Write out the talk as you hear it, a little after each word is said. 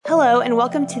Hello, and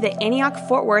welcome to the Antioch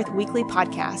Fort Worth Weekly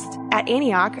Podcast. At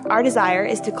Antioch, our desire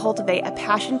is to cultivate a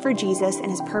passion for Jesus and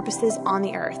his purposes on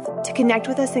the earth. To connect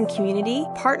with us in community,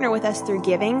 partner with us through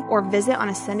giving, or visit on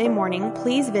a Sunday morning,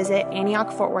 please visit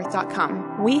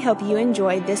AntiochFortWorth.com. We hope you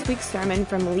enjoy this week's sermon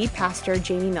from lead pastor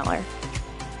Jamie Miller.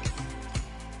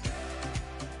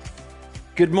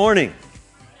 Good morning.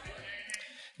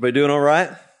 Everybody doing all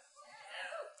right?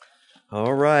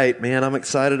 All right, man, I'm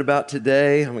excited about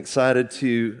today. I'm excited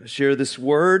to share this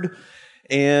word.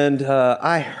 And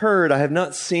I have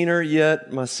not seen her yet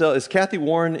myself. Is Kathy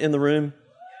Warren in the room?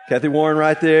 Kathy Warren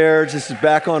right there, just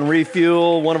back on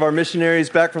refuel, one of our missionaries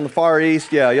back from the Far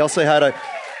East. Yeah, y'all say hi to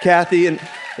Kathy. And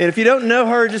if you don't know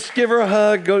her, just give her a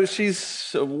hug.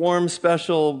 She's a warm,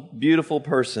 special, beautiful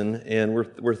person. And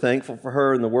we're thankful for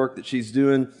her and the work that she's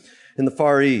doing in the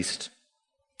Far East.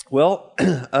 Well,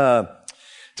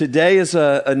 today is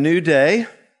a new day.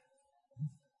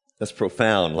 That's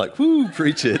profound. Like, whoo,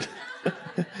 preach it.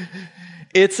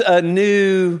 It's a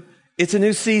new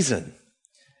season.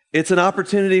 It's an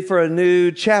opportunity for a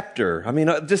new chapter. I mean,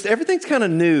 just everything's kind of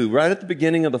new right at the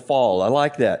beginning of the fall. I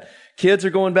like that. Kids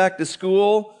are going back to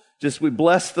school. We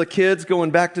bless the kids going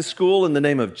back to school in the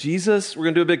name of Jesus. We're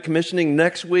going to do a big commissioning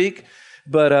next week.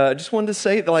 But I just wanted to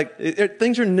say,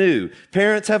 things are new.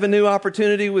 Parents have a new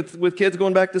opportunity with kids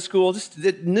going back to school.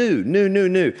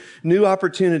 New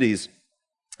opportunities.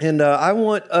 And I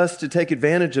want us to take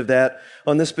advantage of that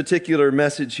on this particular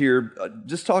message here,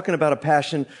 just talking about a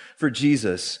passion for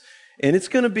Jesus. And it's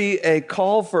going to be a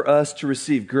call for us to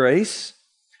receive grace,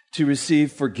 to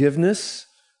receive forgiveness,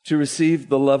 to receive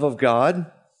the love of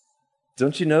God.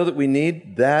 Don't you know that we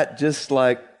need that just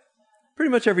like pretty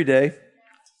much every day?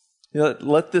 You know,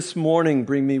 let this morning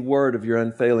bring me word of your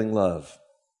unfailing love.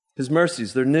 His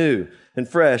mercies, they're new and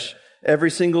fresh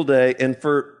every single day. And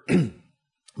for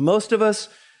most of us,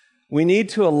 we need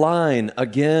to align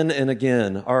again and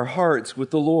again our hearts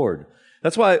with the Lord.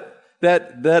 That's why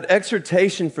that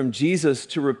exhortation from Jesus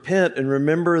to repent and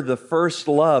remember the first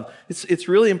love, it's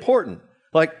really important.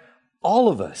 Like all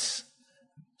of us,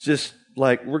 just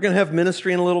like we're going to have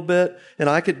ministry in a little bit, and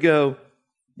I could go,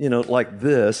 like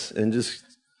this and just...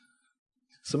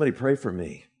 Somebody pray for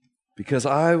me because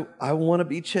I want to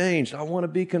be changed. I want to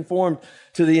be conformed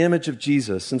to the image of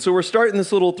Jesus. And so we're starting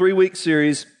this little 3-week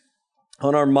series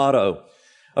on our motto,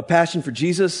 a passion for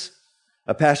Jesus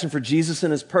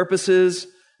and his purposes,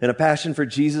 and a passion for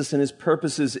Jesus and his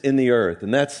purposes in the earth.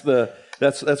 And that's where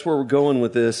we're going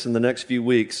with this in the next few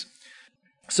weeks.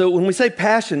 So when we say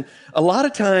passion, a lot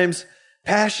of times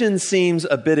passion seems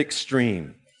a bit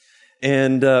extreme.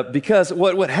 And because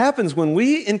what happens when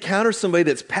we encounter somebody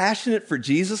that's passionate for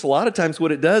Jesus, a lot of times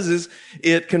what it does is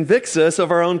it convicts us of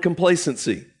our own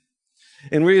complacency.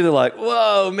 And we're either like,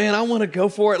 whoa, man, I want to go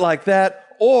for it like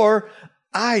that, or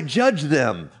I judge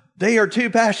them. They are too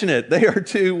passionate. They are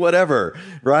too whatever,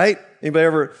 right? Anybody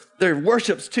ever, their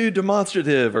worship's too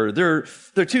demonstrative, or they're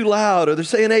too loud, or they're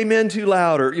saying amen too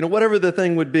loud, or, whatever the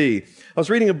thing would be. I was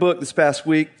reading a book this past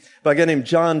week by a guy named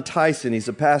Jon Tyson. He's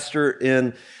a pastor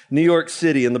in New York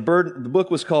City, and the book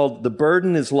was called The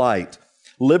Burden is Light,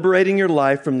 Liberating Your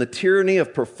Life from the Tyranny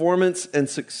of Performance and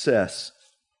Success.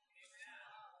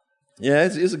 Yeah,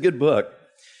 it's a good book.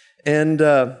 And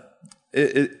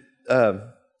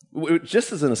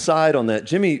just as an aside on that,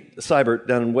 Jimmy Seibert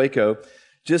down in Waco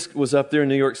just was up there in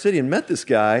New York City and met this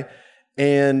guy,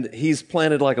 and he's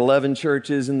planted like 11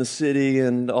 churches in the city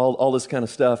and all this kind of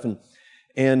stuff.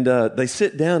 And they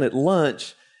sit down at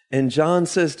lunch, and John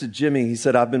says to Jimmy, he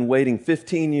said, I've been waiting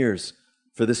 15 years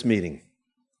for this meeting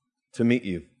to meet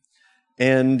you.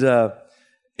 And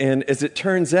as it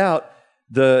turns out,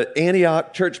 the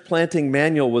Antioch church planting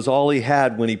manual was all he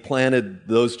had when he planted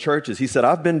those churches. He said,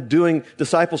 I've been doing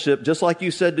discipleship just like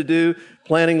you said to do,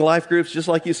 planting life groups just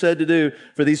like you said to do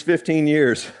for these 15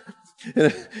 years.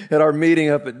 At our meeting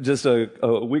up at just a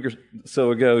week or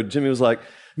so ago, Jimmy was like,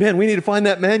 man, we need to find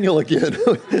that manual again.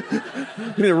 We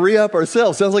need to re-up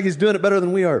ourselves. Sounds like he's doing it better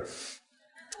than we are.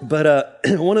 But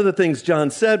one of the things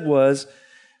John said was,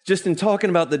 just in talking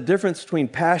about the difference between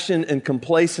passion and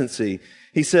complacency,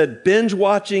 he said, binge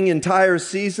watching entire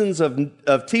seasons of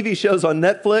TV shows on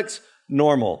Netflix,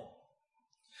 normal.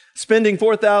 Spending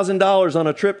 $4,000 on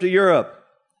a trip to Europe,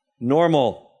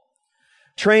 normal.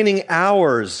 Training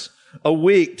hours a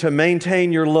week to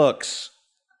maintain your looks,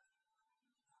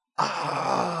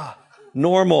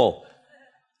 normal.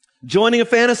 Joining a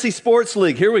fantasy sports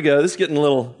league. Here we go. This is getting a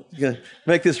little,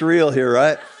 make this real here,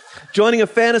 right? Joining a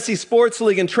fantasy sports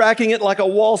league and tracking it like a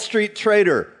Wall Street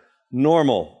trader.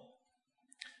 Normal.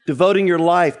 Devoting your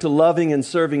life to loving and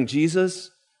serving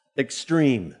Jesus.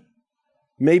 Extreme.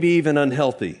 Maybe even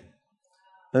unhealthy.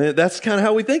 I mean, that's kind of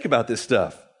how we think about this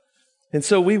stuff. And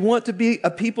so we want to be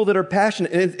a people that are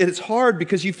passionate. And it's hard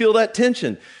because you feel that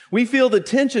tension. We feel the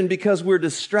tension because we're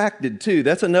distracted too.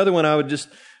 That's another one I would just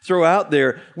throw out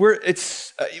there.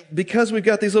 Because we've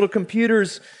got these little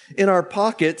computers in our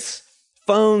pockets,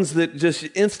 phones that just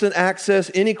instant access,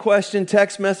 any question,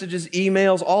 text messages,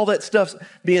 emails, all that stuff's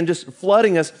being just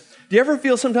flooding us. Do you ever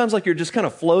feel sometimes like you're just kind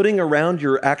of floating around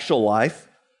your actual life?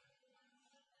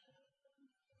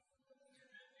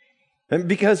 And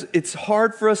because it's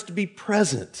hard for us to be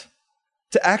present,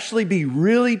 to actually be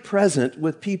really present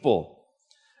with people.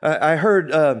 I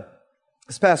heard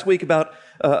this past week about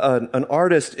an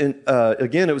artist,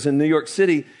 again, it was in New York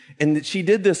City, and she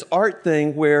did this art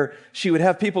thing where she would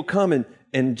have people come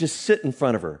and just sit in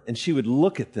front of her, and she would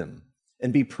look at them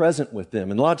and be present with them.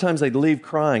 And a lot of times they'd leave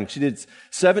crying. She did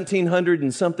 1,700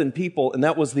 and something people, and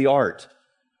that was the art,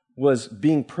 was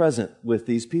being present with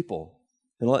these people.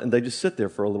 And they just sit there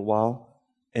for a little while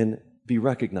and be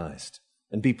recognized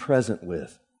and be present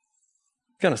with.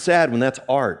 Kind of sad when that's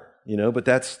art, but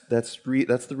that's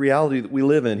the reality that we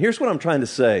live in. Here's what I'm trying to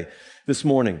say this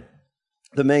morning.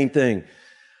 The main thing.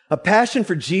 A passion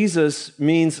for Jesus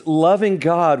means loving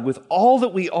God with all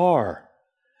that we are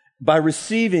by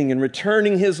receiving and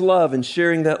returning His love and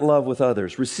sharing that love with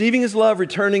others. Receiving His love,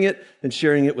 returning it, and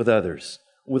sharing it with others.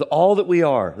 With all that we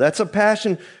are. That's a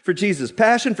passion for Jesus.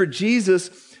 Passion for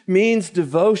Jesus means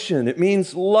devotion. It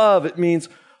means love. It means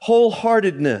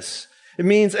wholeheartedness. It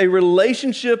means a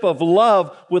relationship of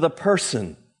love with a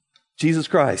person, Jesus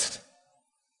Christ.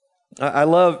 I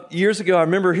love, years ago, I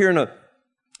remember hearing it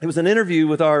was an interview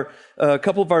with a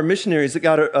couple of our missionaries that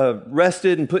got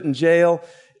arrested and put in jail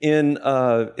in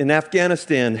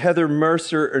Afghanistan, Heather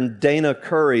Mercer and Dana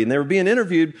Curry. And they were being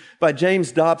interviewed by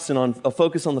James Dobson on a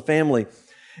Focus on the Family.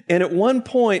 And at one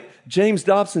point, James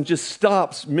Dobson just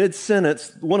stops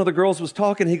mid-sentence. One of the girls was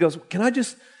talking. He goes, "Can I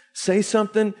just say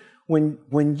something?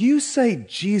 When you say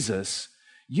Jesus,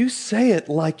 you say it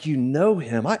like you know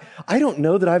Him. I don't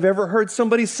know that I've ever heard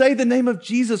somebody say the name of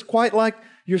Jesus quite like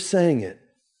you're saying it."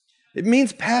 It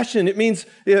means passion.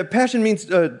 Passion means,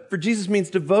 for Jesus means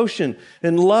devotion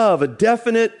and love, a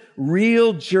definite,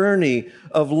 real journey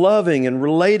of loving and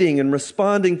relating and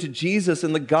responding to Jesus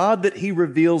and the God that He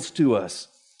reveals to us.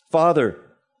 Father,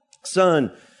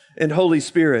 Son, and Holy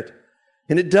Spirit.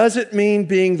 And it doesn't mean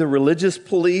being the religious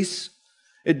police.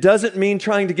 It doesn't mean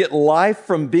trying to get life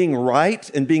from being right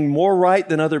and being more right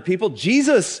than other people.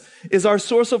 Jesus is our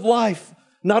source of life,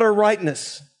 not our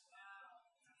rightness.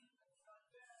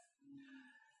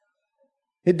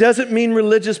 It doesn't mean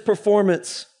religious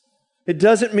performance. It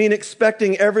doesn't mean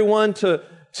expecting everyone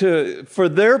for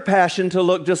their passion to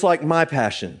look just like my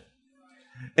passion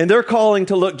and their calling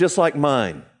to look just like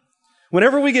mine.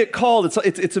 Whenever we get called,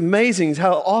 it's amazing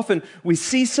how often we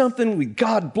see something,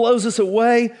 God blows us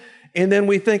away, and then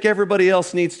we think everybody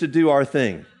else needs to do our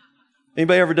thing.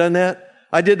 Anybody ever done that?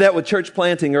 I did that with church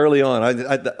planting early on.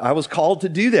 I was called to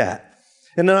do that.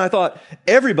 And then I thought,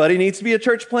 everybody needs to be a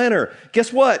church planter.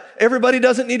 Guess what? Everybody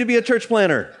doesn't need to be a church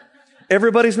planter.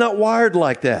 Everybody's not wired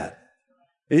like that.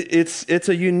 It's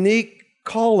a unique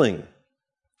calling.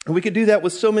 And we could do that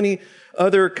with so many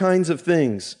other kinds of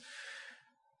things.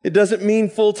 It doesn't mean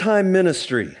full-time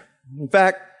ministry. In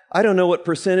fact, I don't know what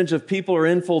percentage of people are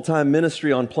in full-time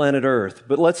ministry on planet Earth,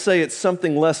 but let's say it's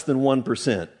something less than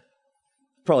 1%.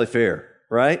 Probably fair,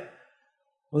 right?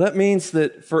 Well, that means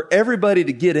that for everybody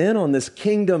to get in on this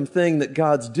kingdom thing that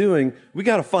God's doing, we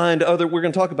got to find we're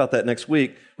going to talk about that next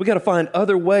week. We got to find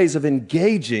other ways of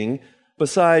engaging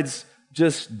besides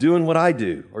just doing what I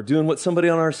do or doing what somebody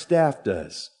on our staff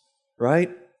does,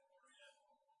 right?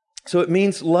 So it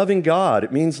means loving God.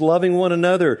 It means loving one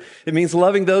another. It means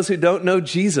loving those who don't know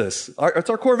Jesus. It's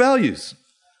our core values.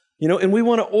 And we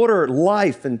want to order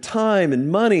life and time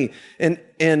and money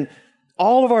and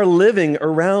all of our living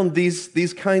around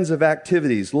these kinds of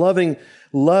activities. Loving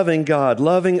God,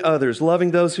 loving others,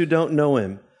 loving those who don't know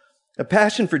Him. A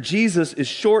passion for Jesus is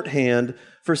shorthand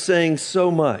for saying so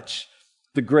much.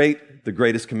 The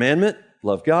greatest commandment,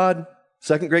 love God.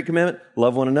 Second great commandment,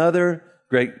 love one another.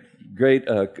 Great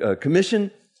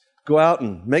commission, go out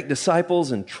and make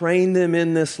disciples and train them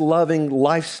in this loving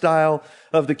lifestyle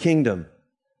of the kingdom.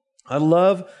 I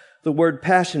love the word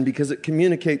passion because it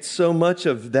communicates so much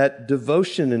of that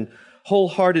devotion and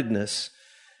wholeheartedness.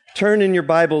 Turn in your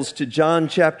Bibles to John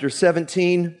chapter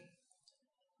 17.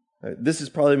 This is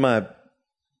probably my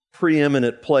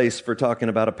preeminent place for talking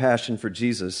about a passion for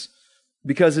Jesus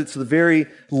because it's the very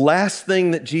last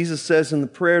thing that Jesus says in the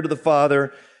prayer to the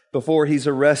Father before He's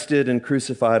arrested and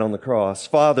crucified on the cross.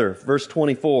 Father, verse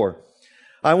 24,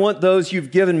 I want those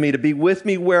You've given me to be with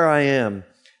me where I am,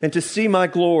 and to see my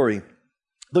glory,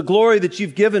 the glory that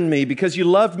you've given me because you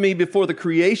loved me before the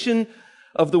creation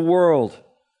of the world.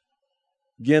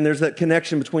 Again, there's that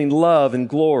connection between love and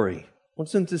glory. I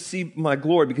want them to see my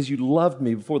glory because you loved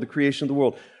me before the creation of the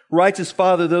world. Righteous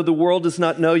Father, though the world does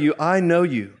not know you, I know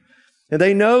you, and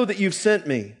they know that you've sent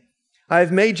me. I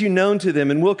have made you known to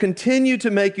them and will continue to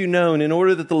make you known in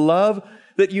order that the love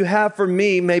that you have for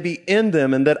me may be in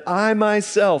them and that I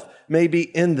myself may be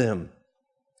in them.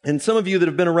 And some of you that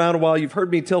have been around a while, you've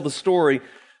heard me tell the story.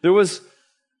 There was,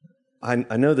 I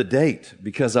know the date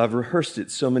because I've rehearsed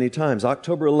it so many times,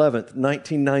 October 11th,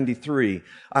 1993.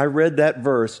 I read that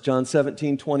verse, John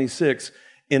 17:26,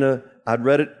 I'd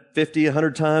read it 50,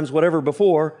 100 times, whatever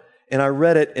before, and I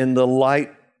read it and the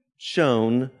light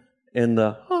shone and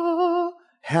the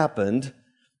happened,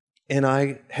 and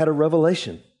I had a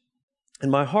revelation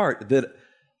in my heart that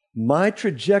my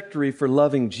trajectory for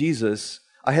loving Jesus,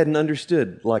 I hadn't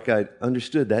understood like I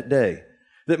understood that day.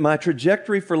 That my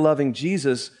trajectory for loving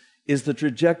Jesus is the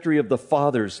trajectory of the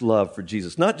Father's love for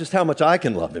Jesus. Not just how much I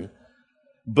can love Him,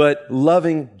 but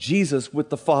loving Jesus with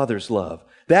the Father's love.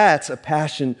 That's a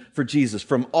passion for Jesus.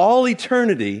 From all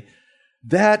eternity,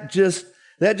 that just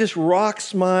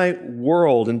rocks my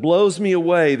world and blows me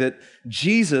away that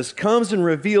Jesus comes and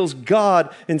reveals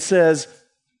God and says,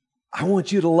 I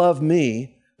want you to love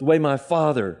me the way my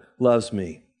Father loves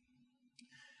me.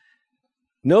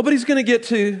 Nobody's going to get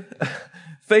to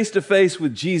face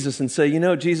with Jesus and say, you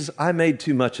know, Jesus, I made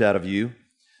too much out of you.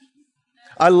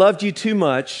 I loved you too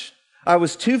much. I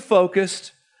was too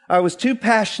focused. I was too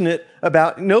passionate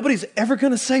about. Nobody's ever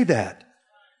going to say that.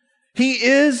 He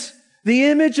is the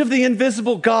image of the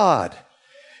invisible God.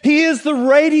 He is the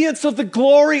radiance of the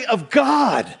glory of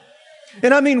God.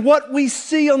 And I mean, what we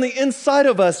see on the inside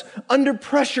of us under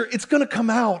pressure, it's going to come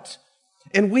out.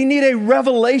 And we need a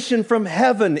revelation from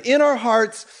heaven in our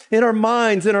hearts, in our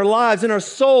minds, in our lives, in our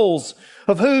souls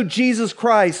of who Jesus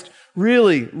Christ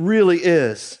really, really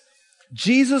is.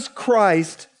 Jesus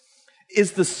Christ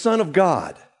is the Son of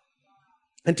God.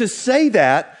 And to say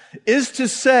that is to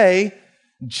say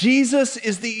Jesus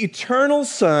is the eternal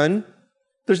Son.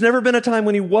 There's never been a time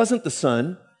when He wasn't the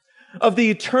Son. Of the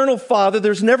eternal Father,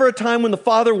 there's never a time when the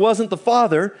Father wasn't the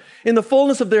Father. In the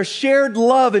fullness of their shared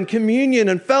love and communion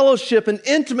and fellowship and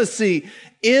intimacy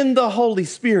in the Holy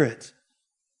Spirit.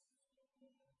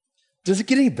 Does it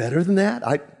get any better than that?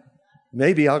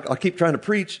 I'll keep trying to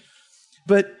preach.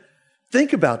 But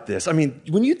think about this. I mean,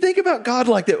 when you think about God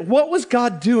like that, what was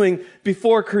God doing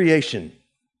before creation?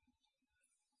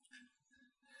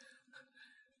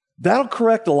 That'll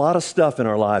correct a lot of stuff in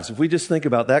our lives if we just think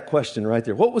about that question right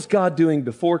there. What was God doing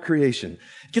before creation?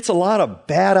 It gets a lot of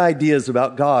bad ideas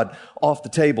about God off the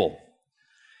table.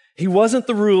 He wasn't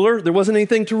the ruler. There wasn't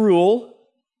anything to rule.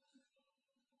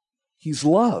 He's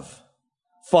love.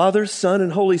 Father, Son,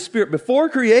 and Holy Spirit. Before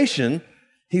creation,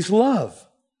 He's love.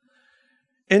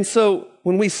 And so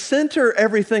when we center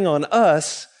everything on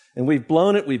us, and we've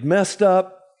blown it, we've messed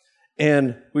up,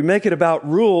 and we make it about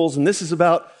rules, and this is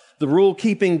about the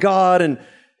rule-keeping God, and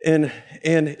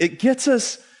it gets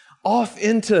us off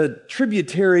into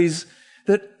tributaries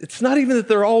that it's not even that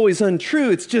they're always untrue.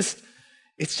 It's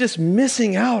just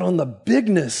missing out on the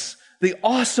bigness, the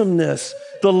awesomeness,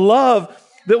 the love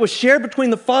that was shared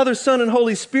between the Father, Son, and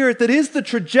Holy Spirit that is the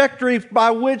trajectory by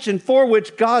which and for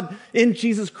which God in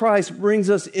Jesus Christ brings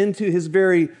us into His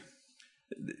very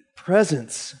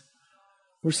presence.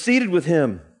 We're seated with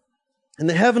Him in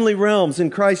the heavenly realms in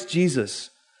Christ Jesus.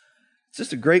 It's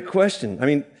just a great question. I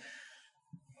mean,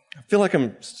 I feel like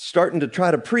I'm starting to try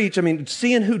to preach. I mean,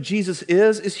 seeing who Jesus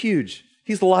is huge.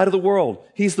 He's the light of the world.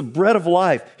 He's the bread of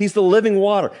life. He's the living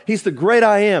water. He's the great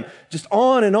I am. Just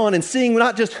on, and seeing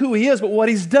not just who He is, but what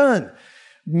He's done.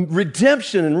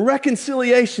 Redemption and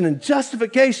reconciliation and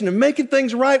justification and making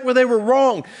things right where they were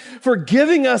wrong.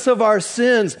 Forgiving us of our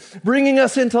sins. Bringing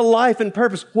us into life and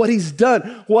purpose. What He's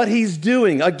done. What He's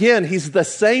doing. Again, He's the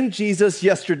same Jesus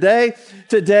yesterday,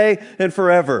 today, and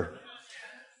forever.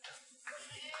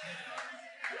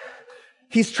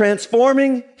 He's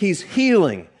transforming. He's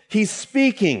healing. He's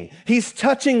speaking. He's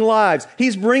touching lives.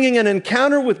 He's bringing an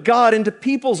encounter with God into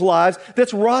people's lives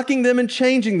that's rocking them and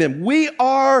changing them. We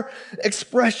are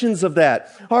expressions of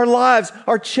that. Our lives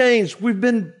are changed. We've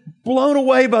been blown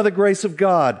away by the grace of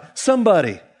God.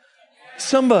 Somebody.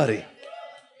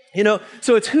 You know,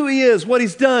 so it's who He is, what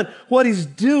He's done, what He's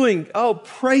doing. Oh,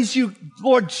 praise You,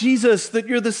 Lord Jesus, that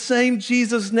You're the same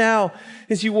Jesus now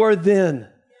as You were then.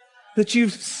 That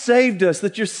You've saved us,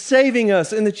 that You're saving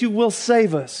us, and that You will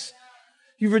save us.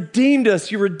 You've redeemed us,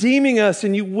 You're redeeming us,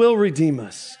 and You will redeem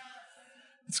us.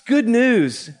 It's good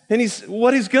news. And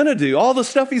what he's going to do, all the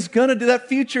stuff he's going to do, that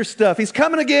future stuff. He's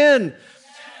coming again.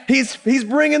 He's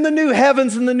bringing the new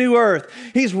heavens and the new earth.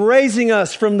 He's raising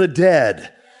us from the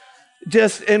dead.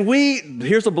 Here's a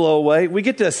blowaway. We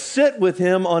get to sit with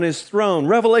him on his throne.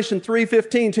 Revelation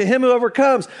 3:15, to him who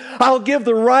overcomes, I'll give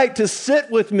the right to sit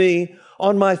with me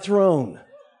on my throne.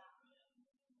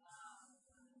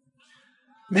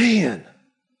 Man,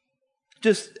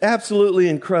 just absolutely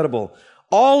incredible.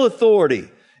 All authority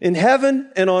in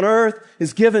heaven and on earth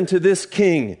is given to this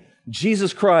King,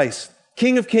 Jesus Christ,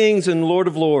 King of Kings and Lord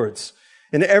of Lords.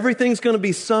 And everything's going to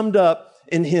be summed up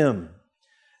in him.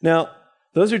 Now,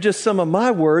 those are just some of my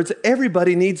words.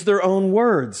 Everybody needs their own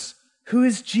words. Who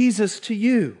is Jesus to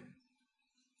you?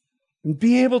 And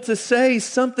be able to say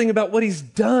something about what he's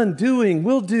done, doing,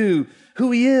 will do, who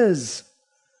he is.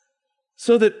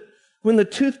 So that when the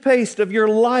toothpaste of your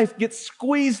life gets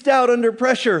squeezed out under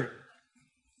pressure,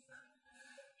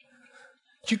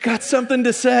 you got something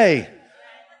to say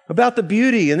about the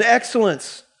beauty and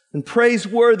excellence and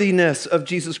praiseworthiness of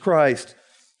Jesus Christ.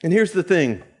 And here's the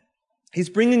thing. He's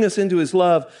bringing us into his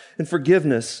love and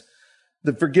forgiveness,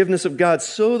 the forgiveness of God,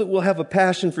 so that we'll have a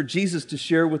passion for Jesus to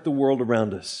share with the world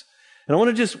around us. And I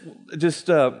want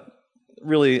to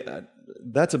really,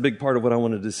 that's a big part of what I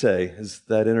wanted to say, is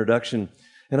that introduction.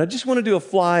 And I just want to do a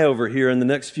flyover here in the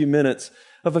next few minutes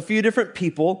of a few different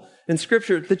people in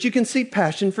Scripture that you can see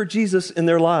passion for Jesus in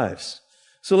their lives.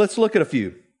 So let's look at a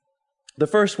few. The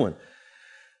first one,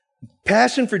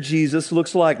 passion for Jesus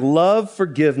looks like love,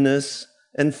 forgiveness,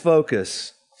 and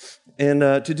focus. And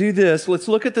to do this, let's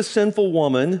look at the sinful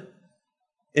woman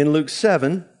in Luke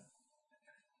 7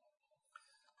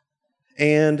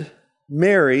 and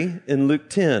Mary in Luke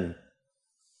 10.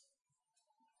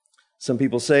 Some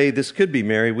people say this could be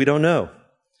Mary. We don't know.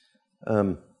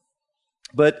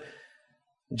 But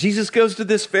Jesus goes to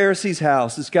this Pharisee's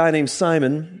house, this guy named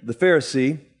Simon, the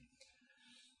Pharisee.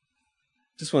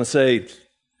 Just want to say,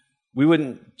 we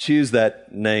wouldn't choose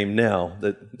that name now,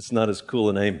 that it's not as cool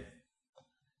a name.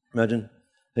 Imagine,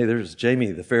 hey, there's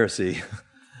Jamie, the Pharisee.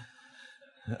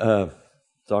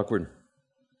 It's awkward.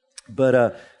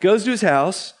 But goes to his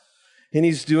house, and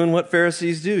he's doing what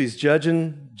Pharisees do. He's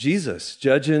judging Jesus,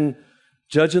 judging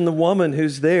the woman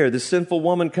who's there. The sinful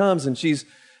woman comes, and she's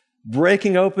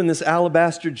breaking open this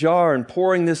alabaster jar and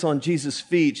pouring this on Jesus'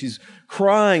 feet. She's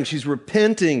crying. She's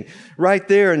repenting right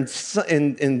there. And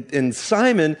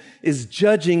Simon is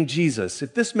judging Jesus.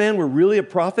 If this man were really a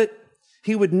prophet,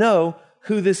 he would know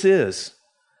who this is.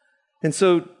 And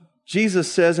so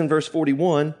Jesus says in verse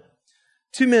 41,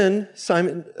 two men,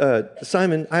 Simon,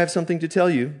 I have something to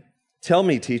tell you. Tell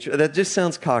me, teacher. That just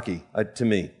sounds cocky to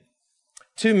me.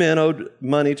 Two men owed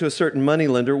money to a certain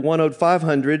moneylender. One owed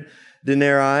 500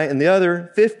 denarii and the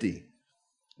other 50.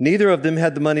 Neither of them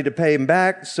had the money to pay him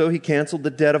back, so he canceled the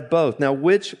debt of both. Now,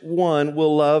 which one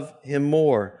will love him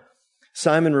more?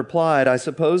 Simon replied, I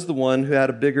suppose the one who had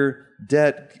the bigger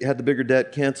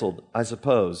debt canceled, I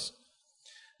suppose.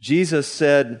 Jesus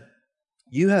said,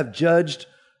 you have judged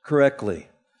correctly.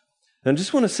 And I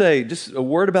just want to say, just a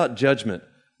word about judgment.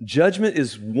 Judgment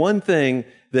is one thing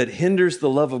that hinders the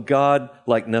love of God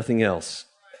like nothing else.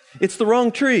 It's the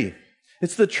wrong tree.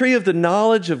 It's the tree of the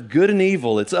knowledge of good and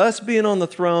evil. It's us being on the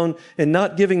throne and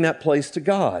not giving that place to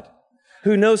God,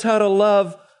 who knows how to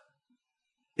love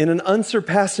in an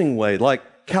unsurpassing way,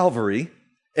 like Calvary,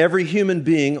 every human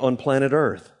being on planet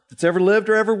Earth that's ever lived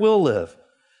or ever will live.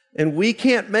 And we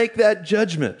can't make that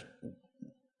judgment.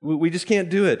 We just can't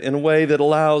do it in a way that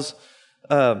allows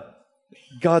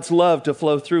God's love to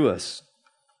flow through us.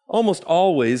 Almost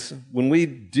always, when we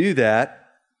do that,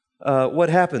 what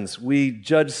happens? We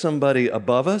judge somebody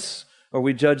above us, or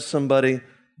we judge somebody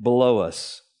below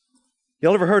us.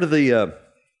 Y'all ever heard of the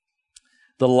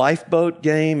lifeboat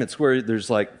game? It's where there's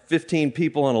like 15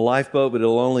 people on a lifeboat, but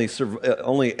only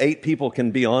 8 people can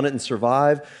be on it and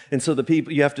survive. And so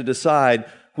you have to decide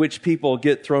which people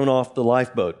get thrown off the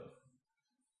lifeboat.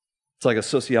 It's like a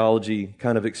sociology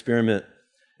kind of experiment.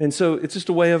 And so it's just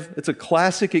it's a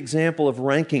classic example of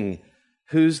ranking.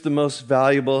 Who's the most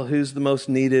valuable? Who's the most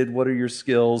needed? What are your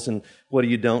skills and what do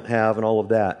you don't have and all of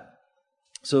that?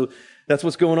 So that's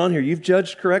what's going on here. You've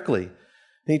judged correctly. And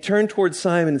he turned towards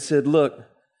Simon and said, look,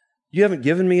 you haven't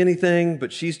given me anything,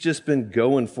 but she's just been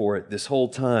going for it this whole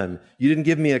time. You didn't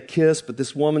give me a kiss, but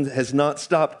this woman has not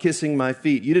stopped kissing my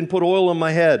feet. You didn't put oil on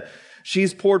my head.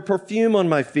 She's poured perfume on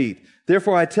my feet.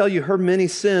 Therefore, I tell you, her many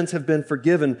sins have been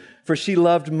forgiven, for she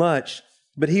loved much.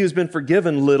 But he who's been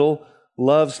forgiven little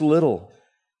loves little.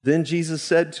 Then Jesus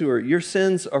said to her, your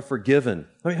sins are forgiven.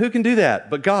 I mean, who can do that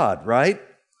but God, right?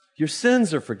 Your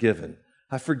sins are forgiven.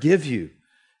 I forgive you.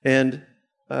 And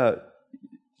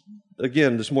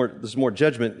again, there's more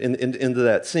judgment into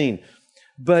that scene.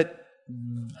 But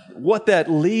what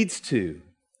that leads to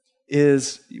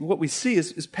is, what we see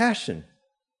is passion.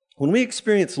 When we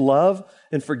experience love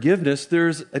and forgiveness,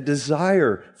 there's a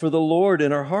desire for the Lord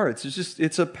in our hearts.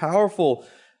 It's a powerful,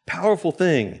 powerful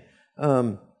thing.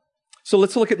 So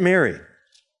let's look at Mary.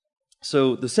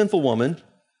 So the sinful woman.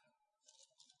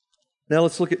 Now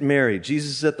let's look at Mary.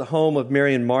 Jesus is at the home of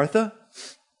Mary and Martha.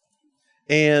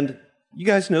 And you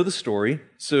guys know the story.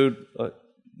 So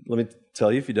let me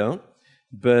tell you if you don't.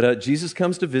 But Jesus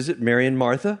comes to visit Mary and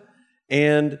Martha.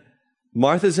 And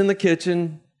Martha's in the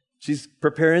kitchen. She's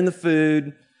preparing the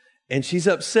food. And she's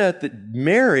upset that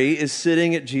Mary is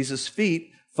sitting at Jesus'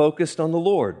 feet, focused on the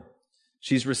Lord.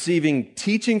 She's receiving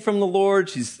teaching from the Lord.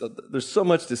 There's so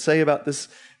much to say about this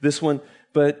one,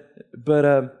 but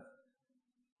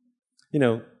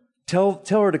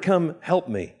tell her to come help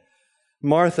me.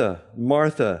 Martha,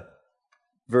 Martha,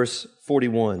 verse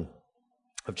 41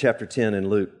 of chapter 10 in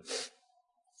Luke.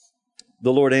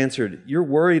 The Lord answered, "You're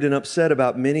worried and upset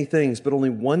about many things, but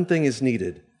only one thing is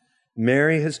needed.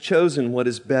 Mary has chosen what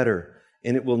is better,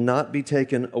 and it will not be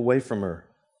taken away from her."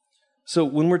 So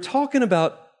when we're talking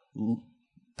about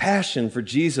passion for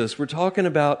Jesus, we're talking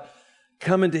about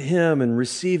coming to Him and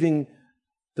receiving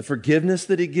the forgiveness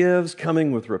that He gives,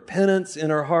 coming with repentance in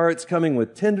our hearts, coming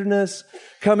with tenderness,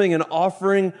 coming and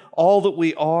offering all that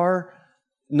we are,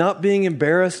 not being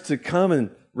embarrassed to come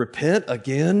and repent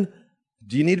again.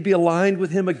 Do you need to be aligned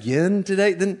with Him again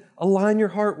today? Then align your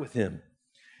heart with Him.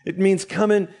 It means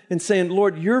coming and saying,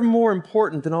 "Lord, you're more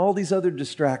important than all these other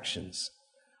distractions.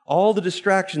 All the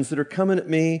distractions that are coming at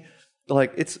me."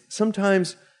 Like, it's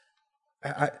sometimes,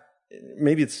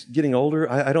 maybe it's getting older,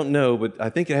 I don't know, but I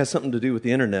think it has something to do with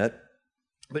the internet.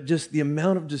 But just the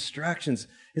amount of distractions,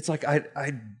 it's like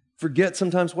I forget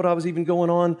sometimes what I was even going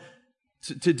on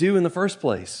to do in the first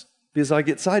place because I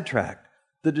get sidetracked.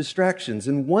 The distractions.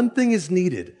 And one thing is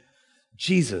needed: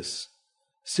 Jesus,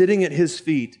 sitting at His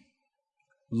feet,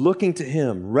 looking to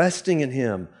Him, resting in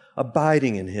Him,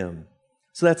 abiding in Him.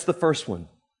 So that's the first one.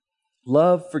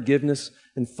 Love, forgiveness,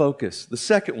 and focus. The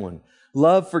second one,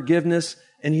 love, forgiveness,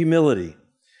 and humility.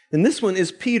 And this one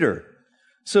is Peter.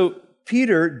 So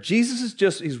Peter,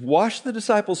 he's washed the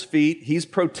disciples' feet. He's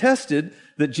protested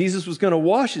that Jesus was going to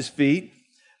wash his feet.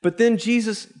 But then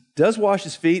Jesus does wash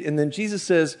his feet. And then Jesus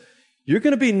says, "You're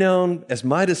going to be known as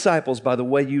my disciples by the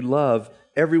way you love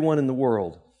everyone in the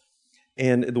world.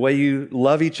 And the way you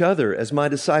love each other as my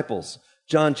disciples."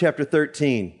 John chapter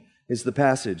 13 is the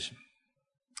passage.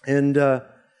 And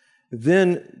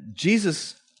then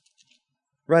Jesus,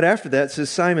 right after that, says,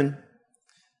 Simon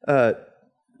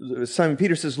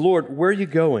Peter says, "Lord, where are you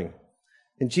going?"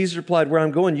 And Jesus replied, "Where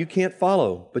I'm going, you can't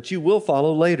follow, but you will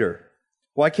follow later."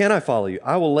 "Why can't I follow you?"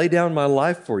 "I will lay down my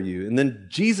life for you." And then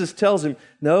Jesus tells him,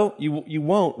 "No, you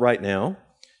won't right now.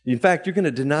 In fact, you're going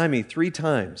to deny me 3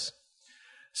 times.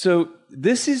 So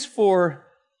this is for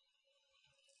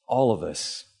all of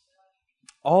us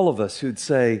who'd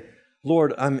say,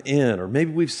 "Lord, I'm in." Or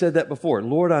maybe we've said that before,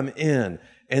 "Lord, I'm in."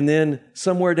 And then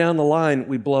somewhere down the line,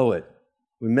 we blow it.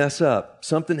 We mess up.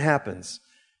 Something happens.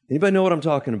 Anybody know what I'm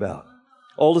talking about?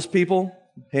 Oldest people,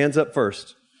 hands up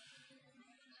first.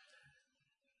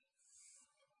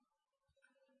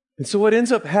 And so what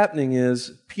ends up happening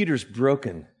is Peter's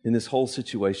broken in this whole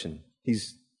situation.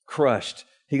 He's crushed.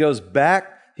 He goes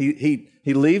back. He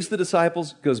leaves the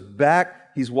disciples, goes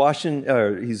back. He's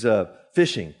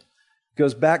fishing.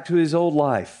 Goes back to his old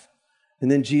life. And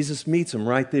then Jesus meets him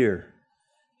right there.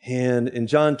 And in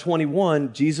John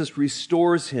 21, Jesus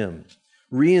restores him,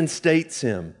 reinstates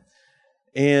him.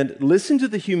 And listen to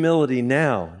the humility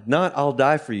now. Not "I'll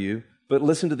die for you," but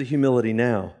listen to the humility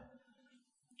now.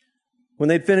 When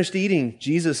they'd finished eating,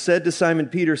 Jesus said to Simon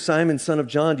Peter, "Simon, son of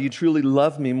John, do you truly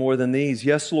love me more than these?"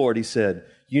 "Yes, Lord," he said.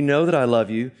 "You know that I love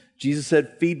you." Jesus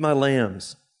said, "Feed my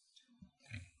lambs."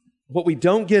 What we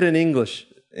don't get in English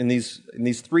in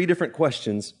these 3 different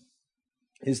questions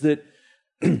is that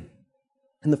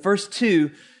in the first 2,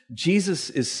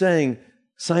 Jesus is saying,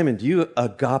 "Simon, do you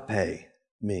agape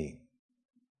me?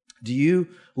 Do you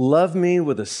love me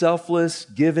with a selfless,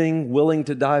 giving, willing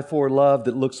to die for love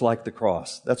that looks like the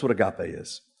cross?" That's what agape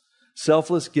is.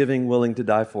 Selfless, giving, willing to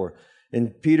die for.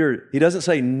 And Peter, he doesn't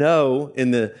say no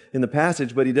in the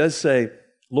passage, but he does say,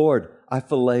 "Lord, I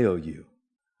phileo you.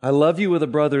 I love you with a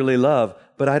brotherly love,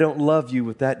 but I don't love you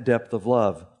with that depth of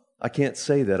love. I can't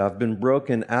say that. I've been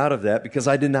broken out of that because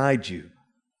I denied you."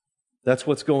 That's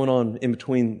what's going on in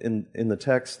between in the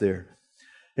text there.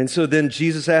 And so then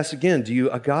Jesus asks again, "Do you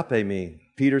agape me?"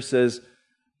 Peter says,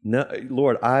 "No,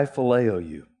 Lord, I phileo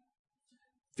you.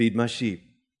 Feed my sheep."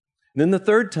 And then the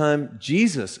third time,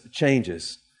 Jesus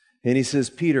changes. And he says,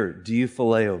 Peter, do you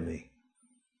phileo me?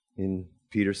 And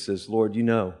Peter says, Lord, you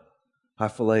know, I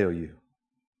phileo you.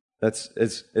 That's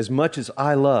as much as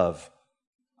I love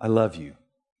you.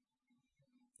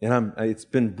 And it's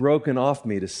been broken off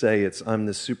me to say I'm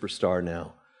the superstar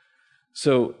now.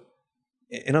 So,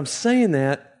 and I'm saying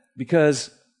that because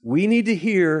we need to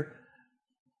hear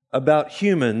about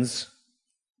humans,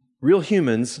 real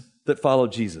humans that follow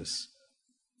Jesus.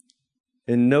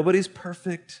 And nobody's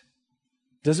perfect.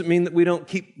 Doesn't mean that we don't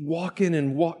keep walking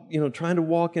and trying to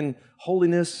walk in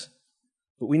holiness,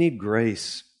 but we need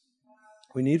grace.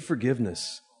 We need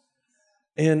forgiveness.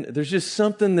 And there's just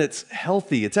something that's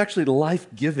healthy. It's actually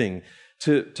life-giving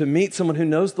to meet someone who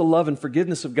knows the love and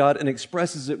forgiveness of God and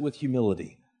expresses it with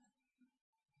humility.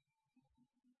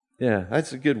 Yeah,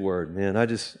 that's a good word, man.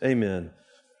 Amen.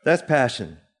 That's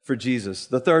passion for Jesus.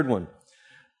 The third one.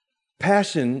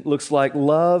 Passion looks like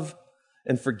love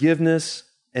and forgiveness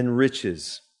and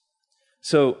riches.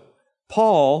 So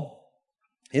Paul,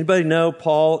 anybody know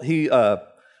Paul? He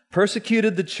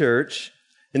persecuted the church.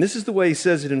 And this is the way he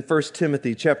says it in 1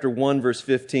 Timothy chapter 1, verse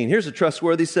 15. Here's a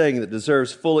trustworthy saying that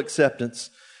deserves full acceptance.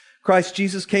 Christ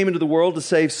Jesus came into the world to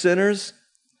save sinners.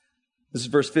 This is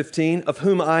verse 15, of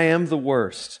whom I am the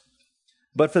worst.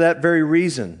 But for that very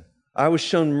reason, I was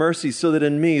shown mercy so that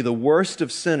in me, the worst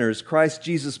of sinners, Christ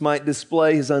Jesus might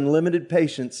display his unlimited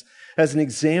patience as an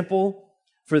example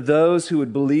for those who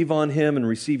would believe on him and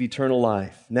receive eternal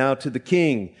life. Now to the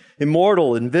King,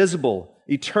 immortal, invisible,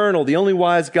 eternal, the only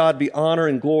wise God, be honor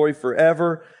and glory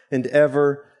forever and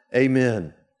ever.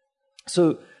 Amen.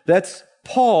 So that's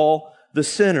Paul, the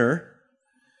sinner,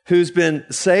 who's been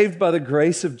saved by the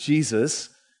grace of Jesus,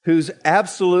 who's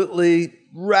absolutely,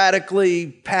 radically,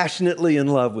 passionately in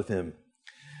love with him.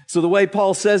 So the way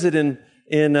Paul says it in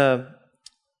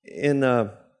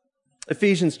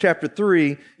Ephesians chapter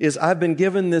 3 is, I've been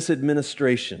given this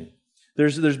administration.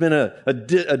 There's been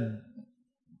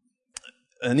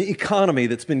an economy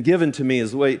that's been given to me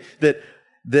as the way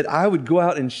that I would go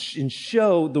out and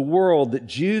show the world that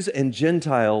Jews and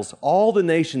Gentiles, all the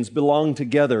nations, belong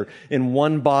together in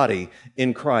one body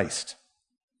in Christ.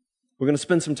 We're going to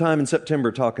spend some time in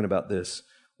September talking about this.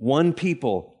 One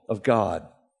people of God.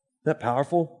 Isn't that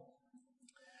powerful?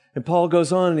 And Paul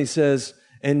goes on and he says,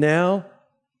 and now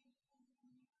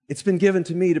it's been given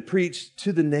to me to preach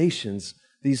to the nations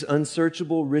these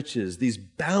unsearchable riches, these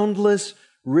boundless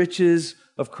riches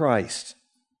of Christ.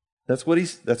 That's what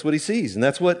he sees, and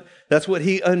that's what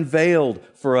he unveiled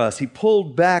for us. He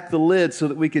pulled back the lid so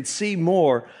that we could see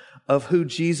more of who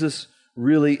Jesus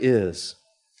really is.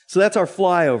 So that's our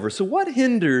flyover. So what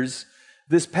hinders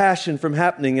this passion from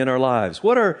happening in our lives?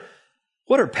 What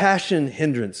are passion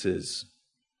hindrances?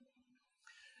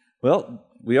 Well,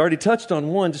 we already touched on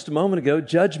one just a moment ago,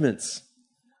 judgments.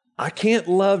 I can't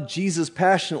love Jesus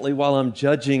passionately while I'm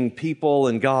judging people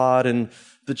and God and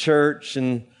the church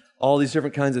and all these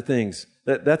different kinds of things.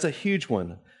 That's a huge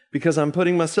one because I'm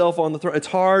putting myself on the throne. It's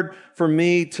hard for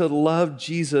me to love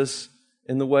Jesus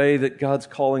in the way that God's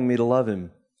calling me to love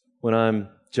him when I'm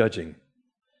judging.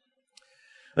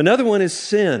 Another one is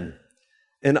sin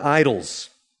and idols.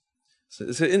 So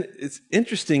it's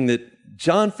interesting that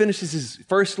John finishes his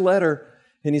first letter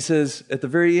and he says, at the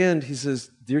very end, he says,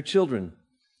 dear children,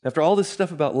 after all this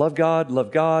stuff about love God,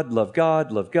 love God, love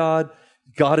God, love God,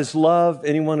 God is love.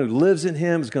 Anyone who lives in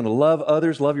him is going to love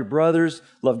others, love your brothers,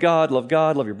 love God, love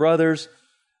your brothers.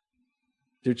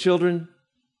 Dear children,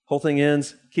 whole thing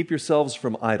ends, keep yourselves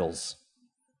from idols.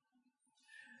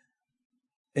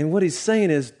 And what he's saying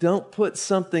is, don't put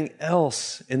something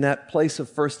else in that place of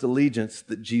first allegiance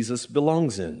that Jesus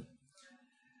belongs in.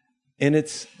 And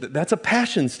that's a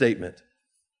passion statement.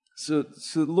 So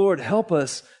Lord, help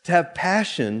us to have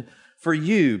passion for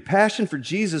you. Passion for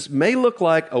Jesus may look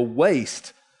like a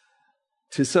waste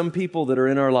to some people that are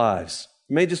in our lives.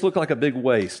 It may just look like a big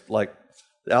waste, like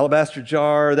the alabaster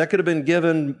jar. That could have been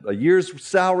given a year's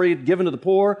salary, given to the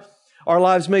poor. Our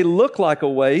lives may look like a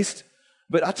waste,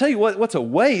 but I'll tell you what's a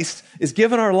waste is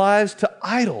giving our lives to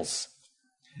idols.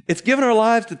 It's giving our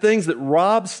lives to things that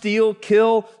rob, steal,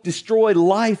 kill, destroy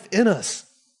life in us.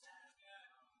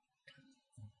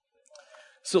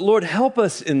 So Lord, help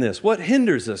us in this. What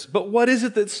hinders us? But what is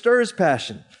it that stirs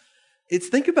passion?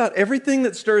 Think about everything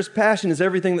that stirs passion is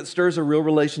everything that stirs a real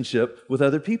relationship with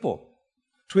other people.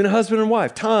 Between a husband and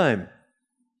wife, time,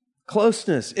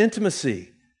 closeness,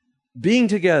 intimacy, being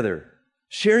together,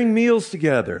 sharing meals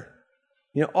together.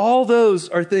 All those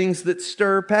are things that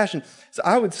stir passion. So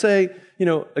I would say,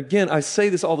 again, I say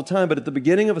this all the time, but at the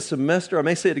beginning of a semester, I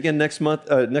may say it again next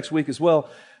week as well,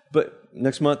 but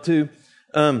next month too.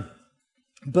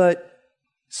 But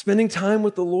Spending time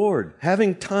with the Lord,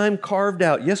 having time carved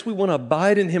out. Yes, we want to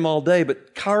abide in Him all day,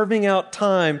 but carving out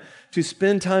time to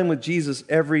spend time with Jesus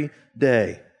every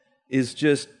day is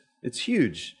just, it's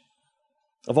huge.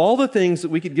 Of all the things that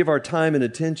we could give our time and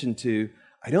attention to,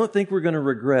 I don't think we're going to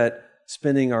regret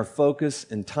spending our focus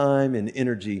and time and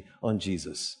energy on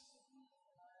Jesus.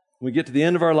 When we get to the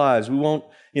end of our lives, we won't,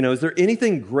 is there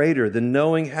anything greater than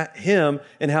knowing Him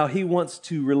and how He wants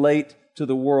to relate to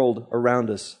the world around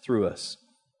us through us?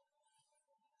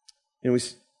 And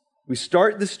we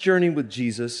start this journey with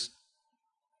Jesus,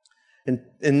 and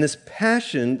this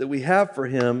passion that we have for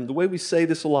Him, the way we say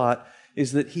this a lot,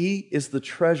 is that He is the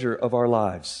treasure of our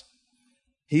lives.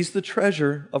 He's the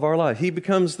treasure of our life. He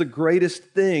becomes the greatest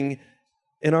thing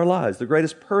in our lives, the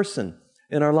greatest person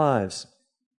in our lives.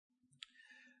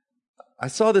 I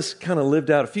saw this kind of lived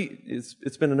out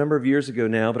it's been a number of years ago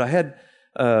now, but I had,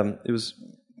 it was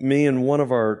me and one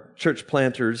of our church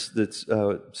planters that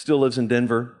still lives in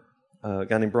Denver, a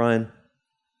guy named Brian.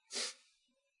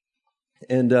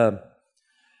 And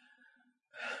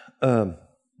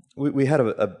we had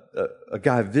a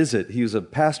guy visit. He was a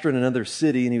pastor in another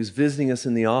city, and he was visiting us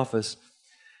in the office.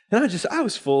 And I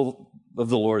was full of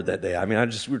the Lord that day. I mean,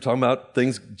 we were talking about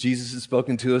things Jesus had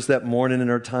spoken to us that morning in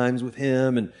our times with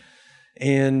Him.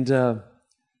 And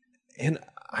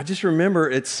I just remember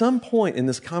at some point in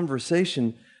this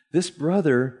conversation, this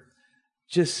brother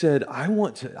just said, I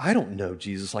don't know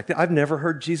Jesus like that. I've never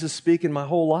heard Jesus speak in my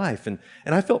whole life. And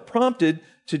I felt prompted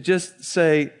to just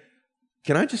say,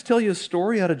 can I just tell you a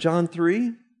story out of John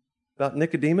 3 about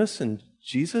Nicodemus and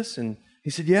Jesus? And he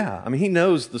said, yeah. I mean, he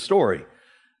knows the story.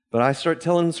 But I start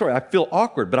telling him the story. I feel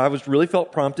awkward, but I really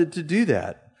felt prompted to do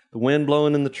that. The wind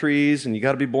blowing in the trees, and you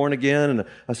got to be born again. And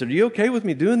I said, are you okay with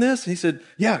me doing this? And he said,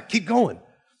 yeah, keep going.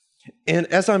 And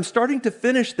as I'm starting to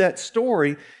finish that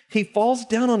story, he falls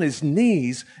down on his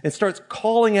knees and starts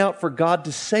calling out for God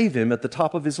to save him at the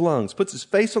top of his lungs. Puts his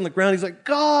face on the ground. He's like,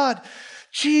 God,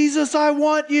 Jesus, I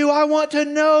want you. I want to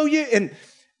know you. And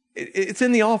it's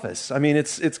in the office. I mean,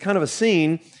 it's kind of a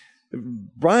scene.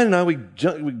 Brian and I, we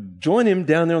join him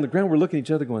down there on the ground. We're looking at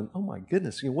each other going, oh my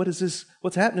goodness, what is this?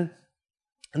 What's happening?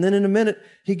 And then in a minute,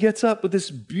 he gets up with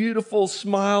this beautiful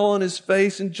smile on his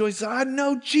face and joy says, I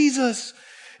know Jesus.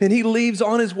 And he leaves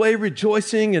on his way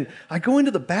rejoicing. And I go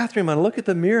into the bathroom, I look at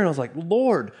the mirror, and I was like,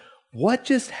 Lord, what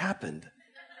just happened?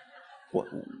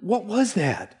 What was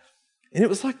that? And it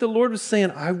was like the Lord was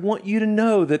saying, I want you to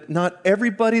know that not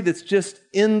everybody that's just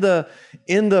in the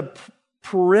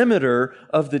perimeter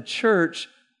of the church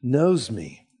knows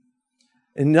me.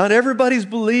 And not everybody's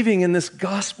believing in this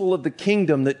gospel of the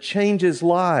kingdom that changes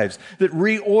lives, that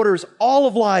reorders all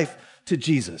of life to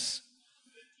Jesus.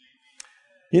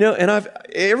 And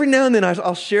every now and then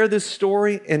I'll share this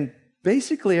story, and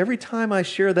basically every time I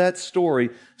share that story,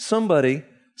 somebody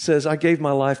says, I gave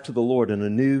my life to the Lord in a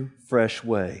new, fresh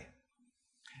way.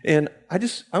 And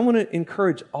I want to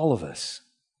encourage all of us,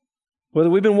 whether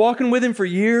we've been walking with Him for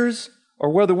years or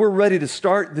whether we're ready to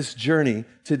start this journey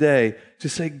today, to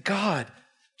say, God,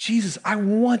 Jesus, I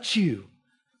want you.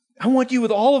 I want you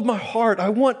with all of my heart. I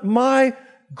want my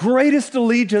greatest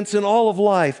allegiance in all of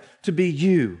life to be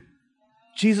you,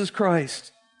 Jesus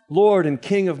Christ, Lord and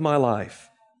King of my life.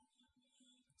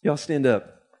 Y'all stand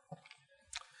up.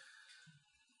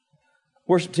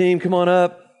 Worship team, come on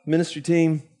up. Ministry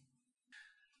team.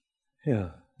 Yeah.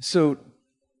 So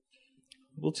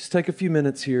we'll just take a few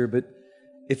minutes here, but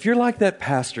if you're like that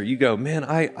pastor, you go, man,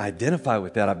 I identify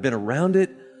with that. I've been around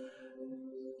it,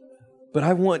 but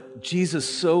I want Jesus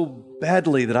so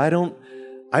badly that I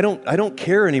don't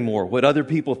care anymore what other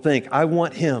people think. I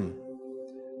want Him.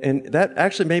 And that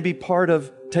actually may be part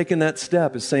of taking that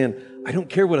step, is saying, I don't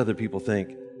care what other people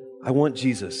think. I want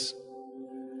Jesus.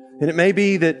 And it may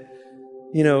be that,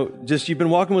 just you've been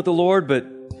walking with the Lord, but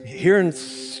hearing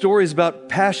stories about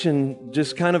passion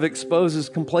just kind of exposes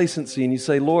complacency. And you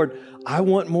say, Lord, I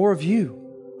want more of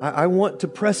you. I want to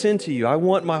press into you. I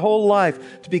want my whole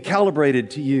life to be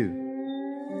calibrated to you.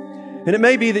 And it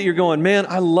may be that you're going, man,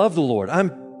 I love the Lord.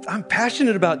 I'm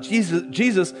passionate about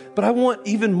Jesus, but I want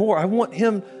even more. I want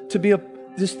Him to be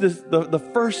the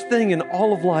first thing in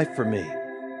all of life for me.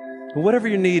 And whatever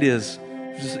your need is,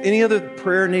 just any other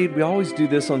prayer need, we always do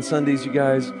this on Sundays, you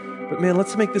guys. But man,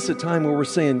 let's make this a time where we're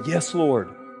saying, yes, Lord,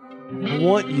 I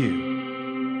want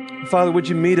you. Father, would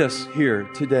you meet us here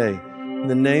today in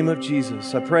the name of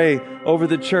Jesus? I pray over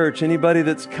the church, anybody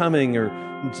that's coming or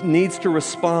needs to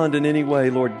respond in any way,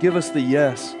 Lord, give us the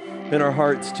yes in our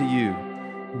hearts to you.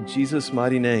 In Jesus'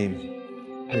 mighty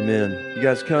name, amen. You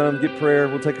guys come, get prayer.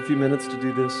 We'll take a few minutes to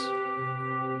do this.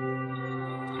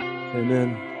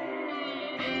 Amen.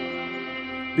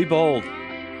 Be bold.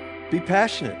 Be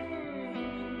passionate.